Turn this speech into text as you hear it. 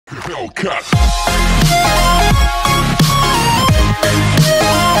Hellcat.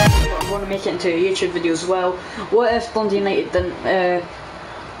 I want to make it into a YouTube video as well. What if Dundee United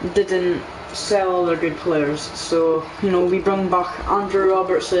didn't sell all their good players? So, you know, we bring back Andrew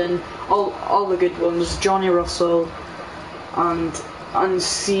Robertson, all the good ones, Johnny Russell, and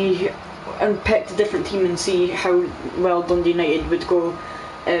see and pick a different team and see how well Dundee United would go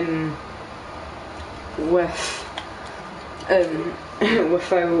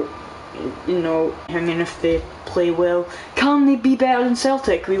without, you know, I mean, if they play well, can they be better than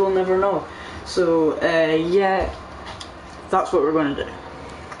Celtic? We will never know. So yeah, that's what we're going to do.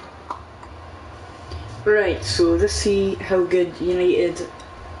 Right, so let's see how good United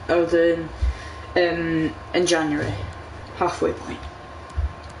are doing in January. Halfway point.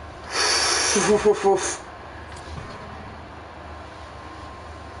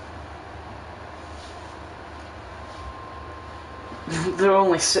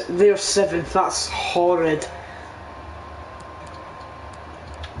 They're 7th. That's horrid.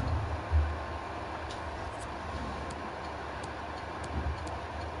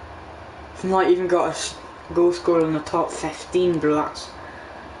 I've not even got a goal scorer in the top 15, bro. That's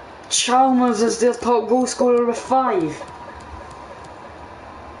Chalmers is their top goal scorer with 5.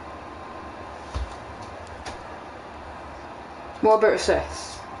 What about assists?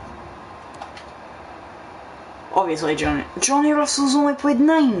 Obviously Johnny Russell's only played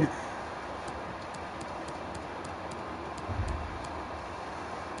 9.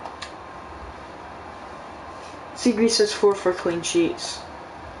 Seagrease has 4 for clean sheets.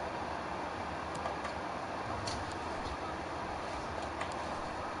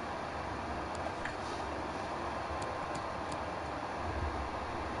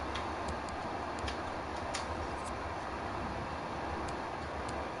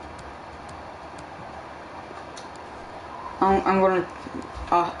 I'm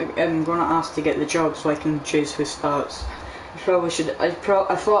gonna ask to get the job so I can choose who starts. I probably should. I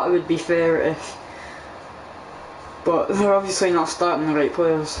thought it would be fair if, but they're obviously not starting the right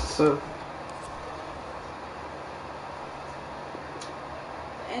players. So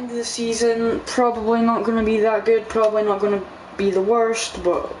end of the season, probably not gonna be that good. Probably not gonna be the worst,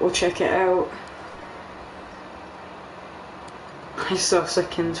 but we'll check it out. I saw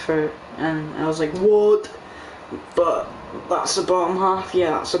second for, and I was like, what? But that's the bottom half,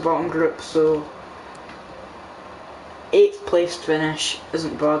 yeah, that's the bottom group, so 8th place finish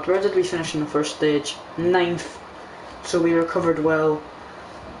isn't bad. Where did we finish in the first stage? 9th, so we recovered well.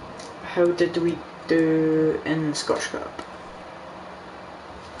 How did we do in the Scottish Cup?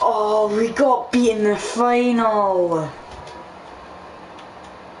 Oh, we got beat in the final!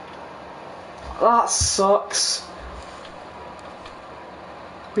 That sucks.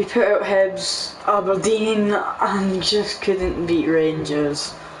 We put out Hibs, Aberdeen, and just couldn't beat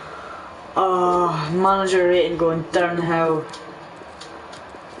Rangers. Manager rating going downhill.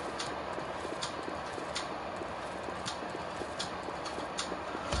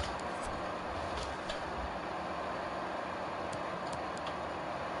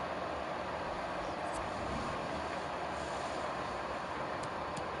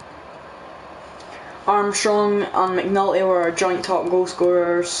 Armstrong and McNulty were our joint top goal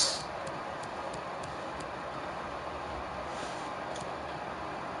scorers.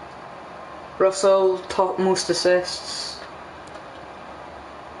 Russell top most assists.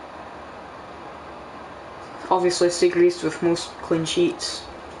 Obviously Seagrease with most clean sheets.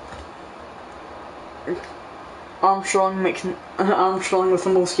 Armstrong with the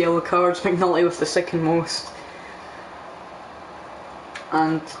most yellow cards, McNulty with the second most.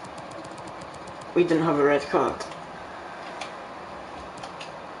 And we didn't have a red card.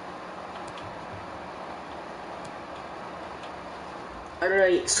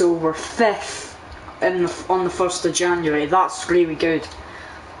 Alright, so we're 5th on the 1st of January. That's really good.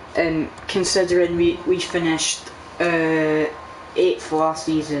 Considering we finished 8th last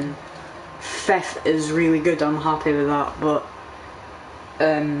season. 5th is really good, I'm happy with that, but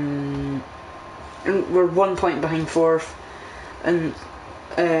we're 1 point behind 4th and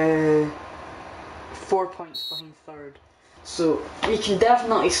 4 points behind 3rd, so we can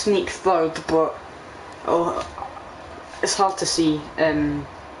definitely sneak 3rd, but it's hard to see.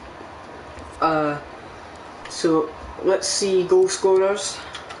 So let's see goal scorers.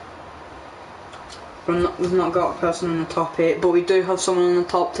 We've not got a person in the top 8, but we do have someone in the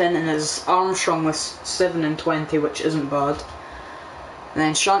top 10, and it's Armstrong with 7 and 20, which isn't bad. And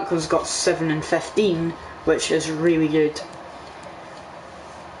then Shankle's got 7 and 15, which is really good.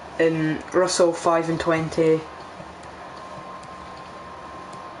 Russell 5 and 20.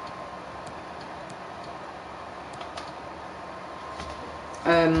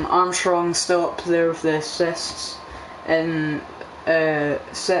 Armstrong still up there with the assists in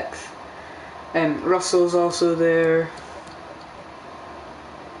 6th. Russell's also there.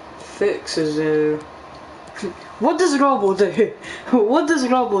 Fix is there. What does Robbo do? What does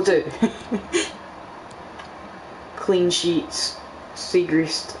Robbo do? Clean sheets.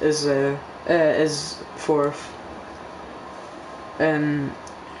 Seagreased is 4th.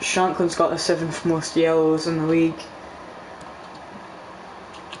 Shankland's got the 7th most yellows in the league.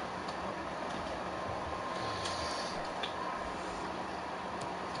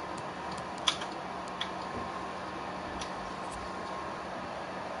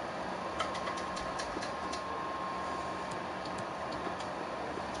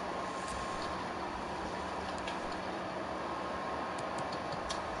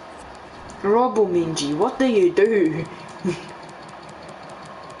 Robbo Mangy, what do you do?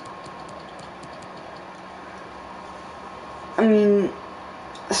 I mean,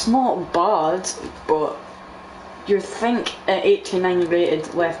 it's not bad, but you'd think an 89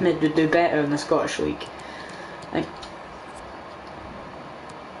 rated left mid would do better in the Scottish League. Like,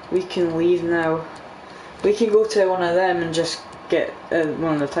 we can leave now. We can go to one of them and just get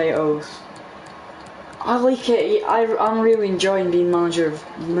one of the titles. I like it. I'm really enjoying being manager of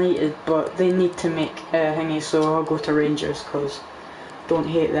United, but they need to make thingy, so I'll go to Rangers because don't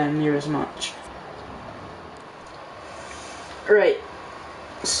hate them near as much. Right,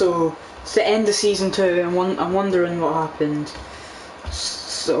 so it's the end of season 2, and I'm wondering what happened.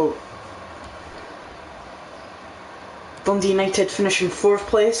 So Dundee United finishing 4th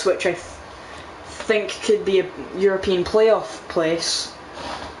place, which I think could be a European playoff place.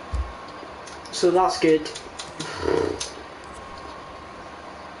 So that's good.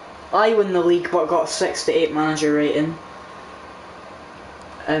 I win the league but got a 6 to 8 manager rating.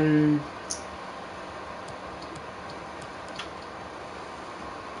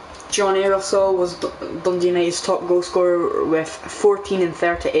 Johnny Russell was Dundee United's top goal scorer with 14 and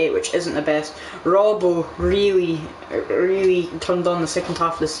 38, which isn't the best. Robbo really turned on the second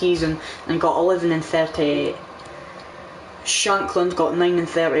half of the season and got 11 and 38. Shankland got 9 and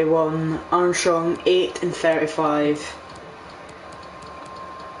 31, Armstrong 8 and 35.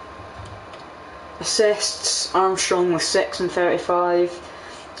 Assists, Armstrong with 6 and 35,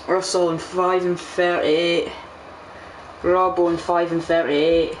 Russell and 5 and 38, Robbo and 5 and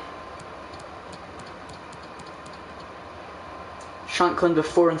 38, Shankland with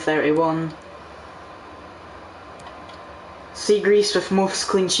 4 and 31. Seagreased with most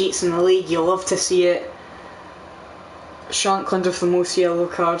clean sheets in the league, you'll love to see it. Shankland with the most yellow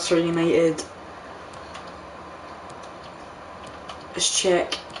cards for United. Let's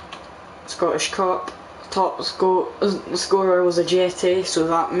check. Scottish Cup. Top scorer was a Jetty, so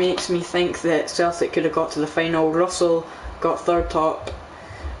that makes me think that Celtic could have got to the final. Russell got 3rd top.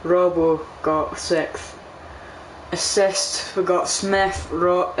 Robbo got 6th. Assist, we got Smith,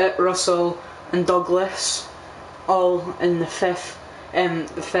 Russell and Douglas, all in the 5th,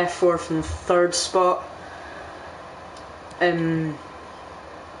 4th and 3rd spot.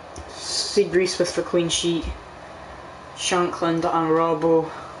 Seagreased with the clean sheet, Shankland and Robbo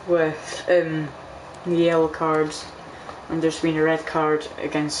with the yellow cards, and there's been a red card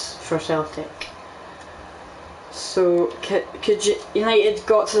for Celtic. So United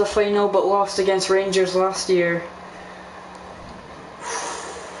got to the final but lost against Rangers last year.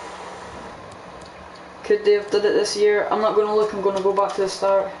 Could they have did it this year? I'm not going to look, I'm going to go back to the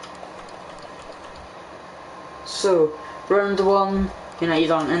start. So, round 1,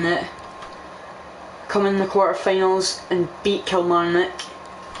 United aren't in it. Come in the quarterfinals and beat Kilmarnock.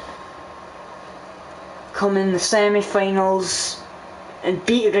 Come in the semi-finals and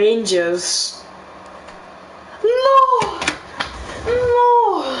beat Rangers. No!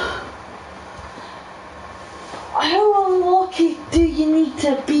 No! How unlucky do you need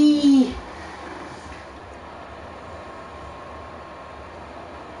to be?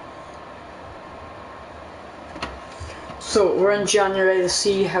 So we're in January to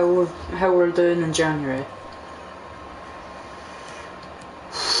see how we're doing in January.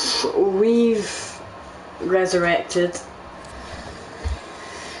 We've resurrected.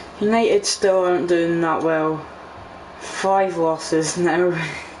 United still aren't doing that well. 5 losses now.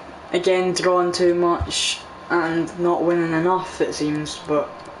 Again, drawing too much and not winning enough, it seems. But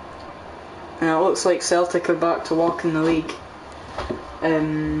it looks like Celtic are back to walking the league.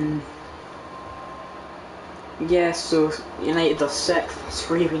 Yeah, so United are 6th. That's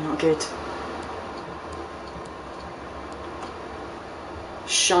really not good.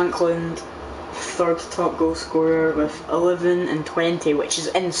 Shankland, 3rd top goal scorer with 11 and 20, which is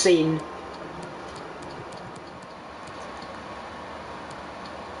insane.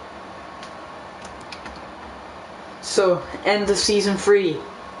 So, end of season 3.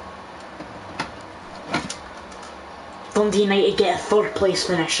 Dundee United get a 3rd place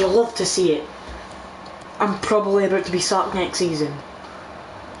finish. You'll love to see it. I'm probably about to be sacked next season.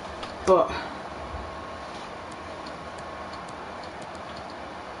 But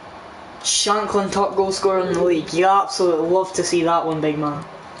Shanklin top goal scorer in the league. You absolutely love to see that one, big man.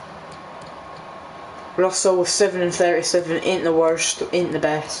 Russell with 7 and 37, ain't the worst, ain't the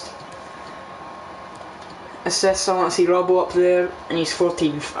best. Assists, I want to see Robbo up there, and he's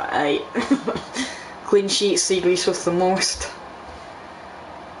 14th. Right. Clean sheets, Seagrease with the most.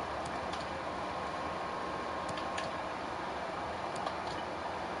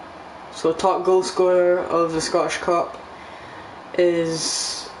 So top goal scorer of the Scottish Cup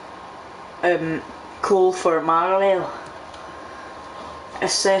is Cole for Marley.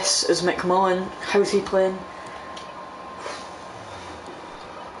 Assists is McMullen. How's he playing?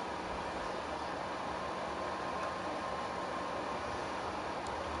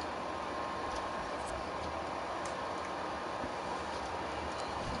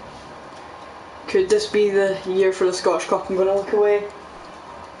 Could this be the year for the Scottish Cup? I'm going to look away.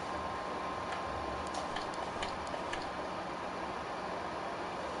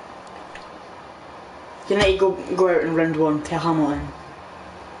 United go out in round 1 to Hamilton.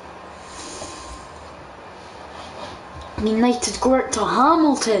 United go out to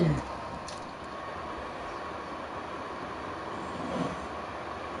Hamilton.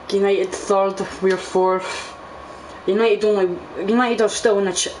 United 3rd, we're 4th. United are still in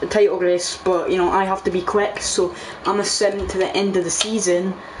the title race, but you know I have to be quick, so I'm assuming to the end of the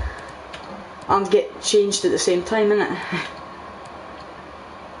season and get changed at the same time, innit?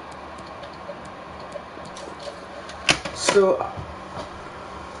 So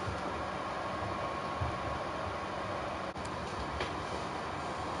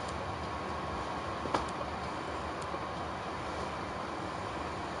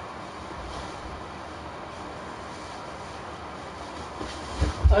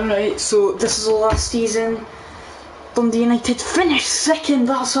alright, so this is the last season. Dundee United finished 2nd.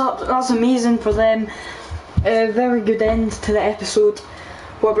 That's amazing for them. Very good end to the episode.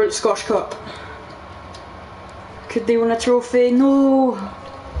 What about the Scottish Cup? Could they win a trophy? No.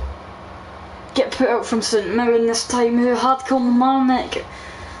 Get put out from St Mirren this time. Who had Kilmarnock?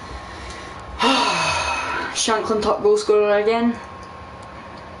 Shanklin top goal scorer again.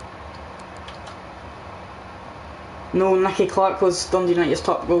 No, Nicky Clark was Dundee United's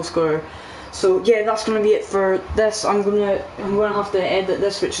top goal scorer. So yeah, that's gonna be it for this. I'm gonna have to edit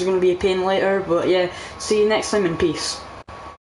this, which is gonna be a pain later. But yeah, see you next time and peace.